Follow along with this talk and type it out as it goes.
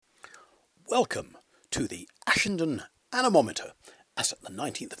Welcome to the ASHENDON ANEMOMETER as at the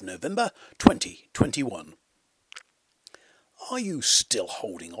 19th of November 2021. Are you still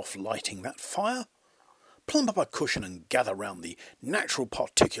holding off lighting that fire? Plump up a cushion and gather round the natural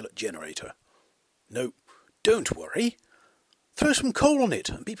particulate generator. No, don't worry. Throw some coal on it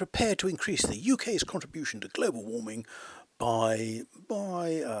and be prepared to increase the UK's contribution to global warming by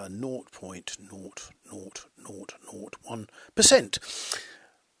 0.00001%.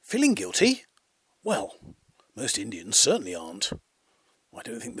 Feeling guilty? Well, most Indians certainly aren't. I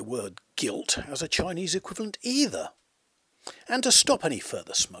don't think the word guilt has a Chinese equivalent either. And to stop any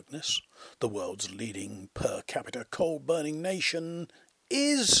further smugness, the world's leading per capita coal-burning nation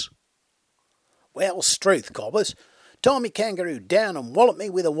is... Well, Struth, cobbers, tie me kangaroo down and wallop me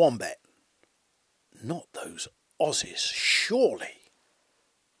with a wombat. Not those Aussies, surely.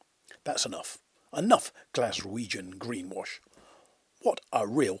 That's enough. Enough Glaswegian greenwash. What a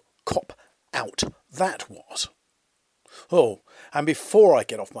real cop-out that was. Oh, and before I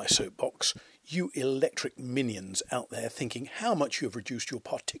get off my soapbox, you electric minions out there thinking how much you have reduced your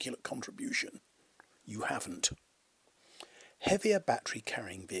particulate contribution. You haven't. Heavier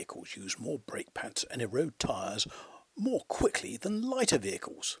battery-carrying vehicles use more brake pads and erode tyres more quickly than lighter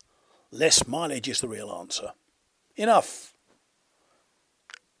vehicles. Less mileage is the real answer. Enough!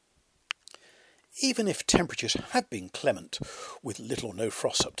 Even if temperatures have been clement, with little or no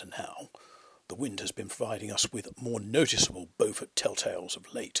frost up to now, the wind has been providing us with more noticeable Beaufort telltales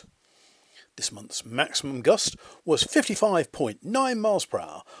of late. This month's maximum gust was 55.9 miles per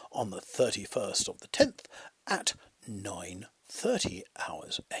hour on the 31st of the 10th at 9:30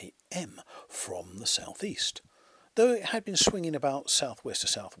 hours AM from the southeast, though it had been swinging about southwest to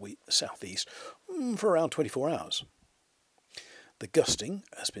southeast for around 24 hours. The gusting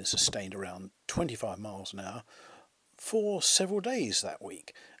has been sustained around 25 miles an hour for several days that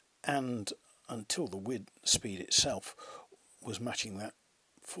week, and until the wind speed itself was matching that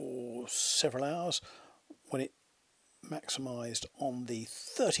for several hours when it maximised on the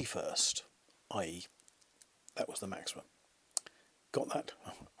 31st, i.e. that was the maximum. Got that?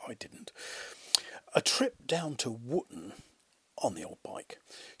 Oh, I didn't. A trip down to Wootton on the old bike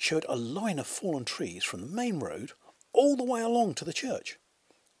showed a line of fallen trees from the main road all the way along to the church.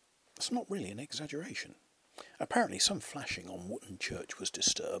 It's not really an exaggeration. Apparently some flashing on Wootton Church was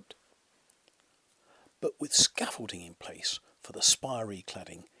disturbed. But with scaffolding in place for the spire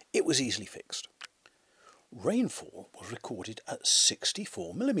recladding, it was easily fixed. Rainfall was recorded at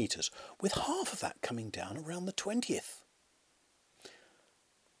 64 millimetres, with half of that coming down around the 20th.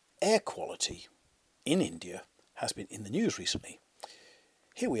 Air quality in India has been in the news recently.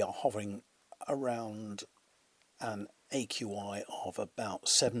 Here we are hovering around an AQI of about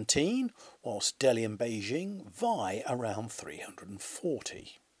 17, whilst Delhi and Beijing vie around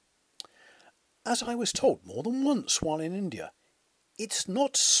 340. As I was told more than once while in India, it's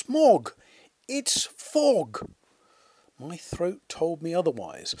not smog, it's fog. My throat told me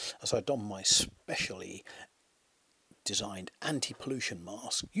otherwise as I donned my specially designed anti-pollution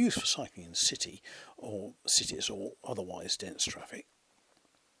mask used for cycling in cities or otherwise dense traffic.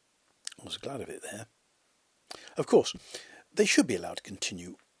 I was glad of it there. Of course, they should be allowed to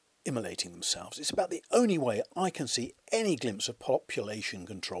continue immolating themselves. It's about the only way I can see any glimpse of population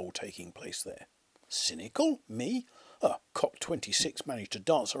control taking place there. Cynical? Me? COP26 managed to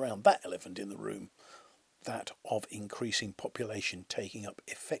dance around that elephant in the room. That of increasing population taking up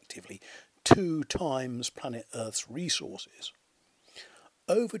effectively 2 times planet Earth's resources.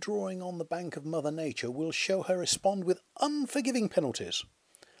 Overdrawing on the bank of Mother Nature will show her respond with unforgiving penalties.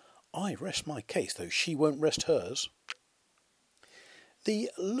 I rest my case, though she won't rest hers.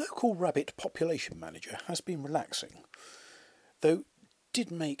 The local rabbit population manager has been relaxing, though did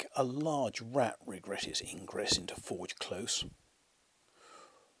make a large rat regret his ingress into Forge Close.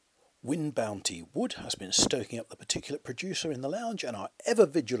 Wind Bounty Wood has been stoking up the particulate producer in the lounge, and our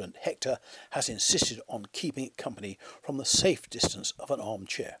ever-vigilant Hector has insisted on keeping it company from the safe distance of an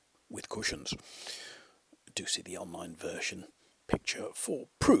armchair with cushions. Do see the online version picture for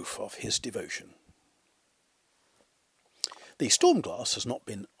proof of his devotion. The storm glass has not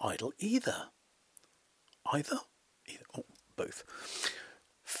been idle either. Both.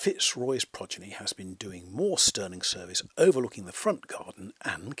 Fitzroy's progeny has been doing more sterling service overlooking the front garden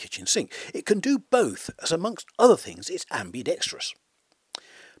and kitchen sink. It can do both, as amongst other things it's ambidextrous.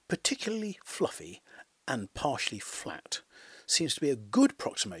 Particularly fluffy and partially flat seems to be a good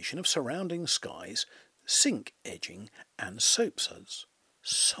approximation of surrounding skies, sink edging and soap suds.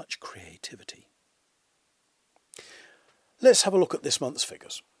 Such creativity. Let's have a look at this month's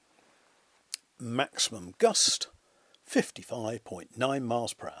figures. Maximum gust 55.9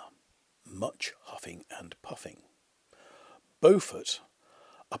 miles per hour. much huffing and puffing. Beaufort,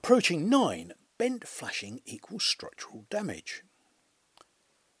 approaching 9, bent flashing equals structural damage.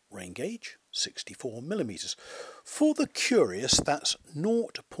 Rain gauge, 64 millimetres. For the curious, that's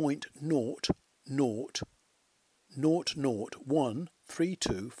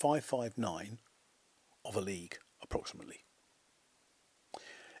 0.0000132,559 of a league, approximately.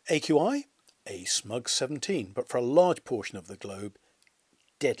 AQI, a smug 17, but for a large portion of the globe,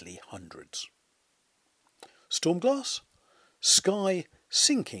 deadly hundreds. Stormglass, sky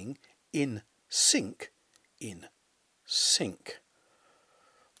sinking in sink in sink.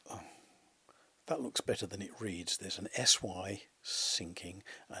 Oh, that looks better than it reads. There's an SY sinking,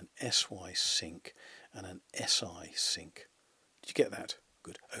 an SY sink, and an SI sink. Did you get that?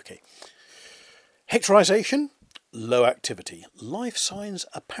 Good. Okay. Hectorization, low activity. Life signs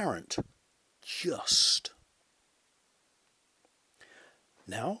apparent. Just.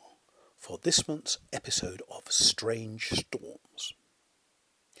 Now, for this month's episode of Strange Storms.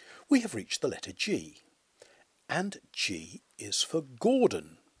 We have reached the letter G, and G is for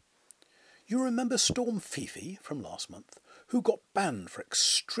Gordon. You remember Storm Fifi from last month, who got banned for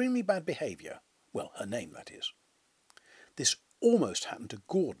extremely bad behaviour? Well, her name, that is. This almost happened to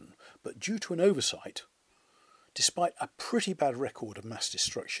Gordon, but due to an oversight, despite a pretty bad record of mass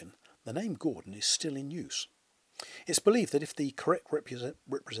destruction, the name Gordon is still in use. It's believed that if the correct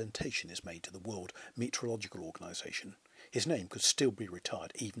representation is made to the World Meteorological Organization, his name could still be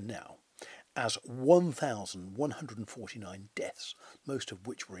retired even now, as 1,149 deaths, most of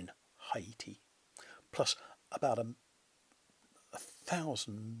which were in Haiti, plus about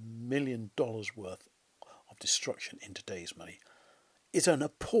 $1,000 million worth of destruction in today's money, is an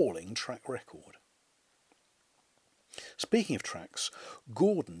appalling track record. Speaking of tracks,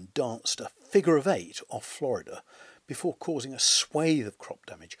 Gordon danced a figure of 8 off Florida before causing a swathe of crop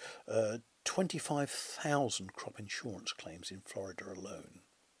damage, 25,000 crop insurance claims in Florida alone.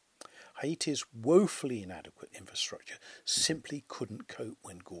 Haiti's woefully inadequate infrastructure simply couldn't cope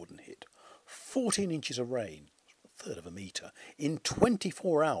when Gordon hit. 14 inches of rain, a third of a metre, in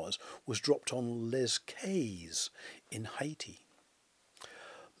 24 hours was dropped on Les Cayes in Haiti.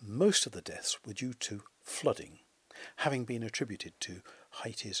 Most of the deaths were due to flooding, having been attributed to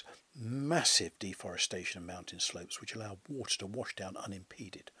Haiti's massive deforestation of mountain slopes which allow water to wash down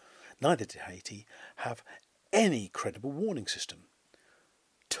unimpeded. Neither did Haiti have any credible warning system.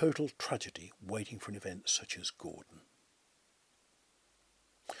 Total tragedy waiting for an event such as Gordon.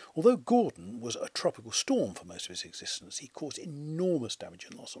 Although Gordon was a tropical storm for most of its existence, he caused enormous damage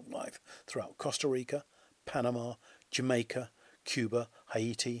and loss of life throughout Costa Rica, Panama, Jamaica, Cuba,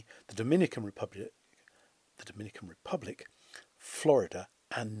 Haiti, the Dominican Republic, Florida,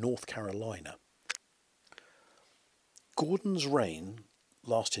 and North Carolina. Gordon's reign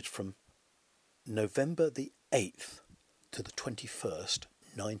lasted from November the 8th to the 21st,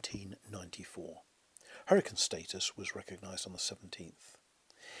 1994. Hurricane status was recognised on the 17th.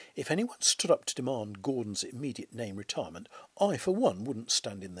 If anyone stood up to demand Gordon's immediate name retirement, I, for one, wouldn't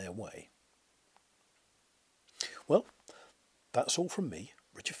stand in their way. Well, that's all from me,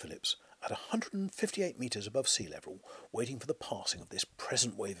 Richard Phillips, at 158 metres above sea level, waiting for the passing of this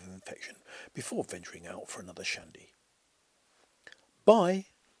present wave of infection before venturing out for another shandy. Bye!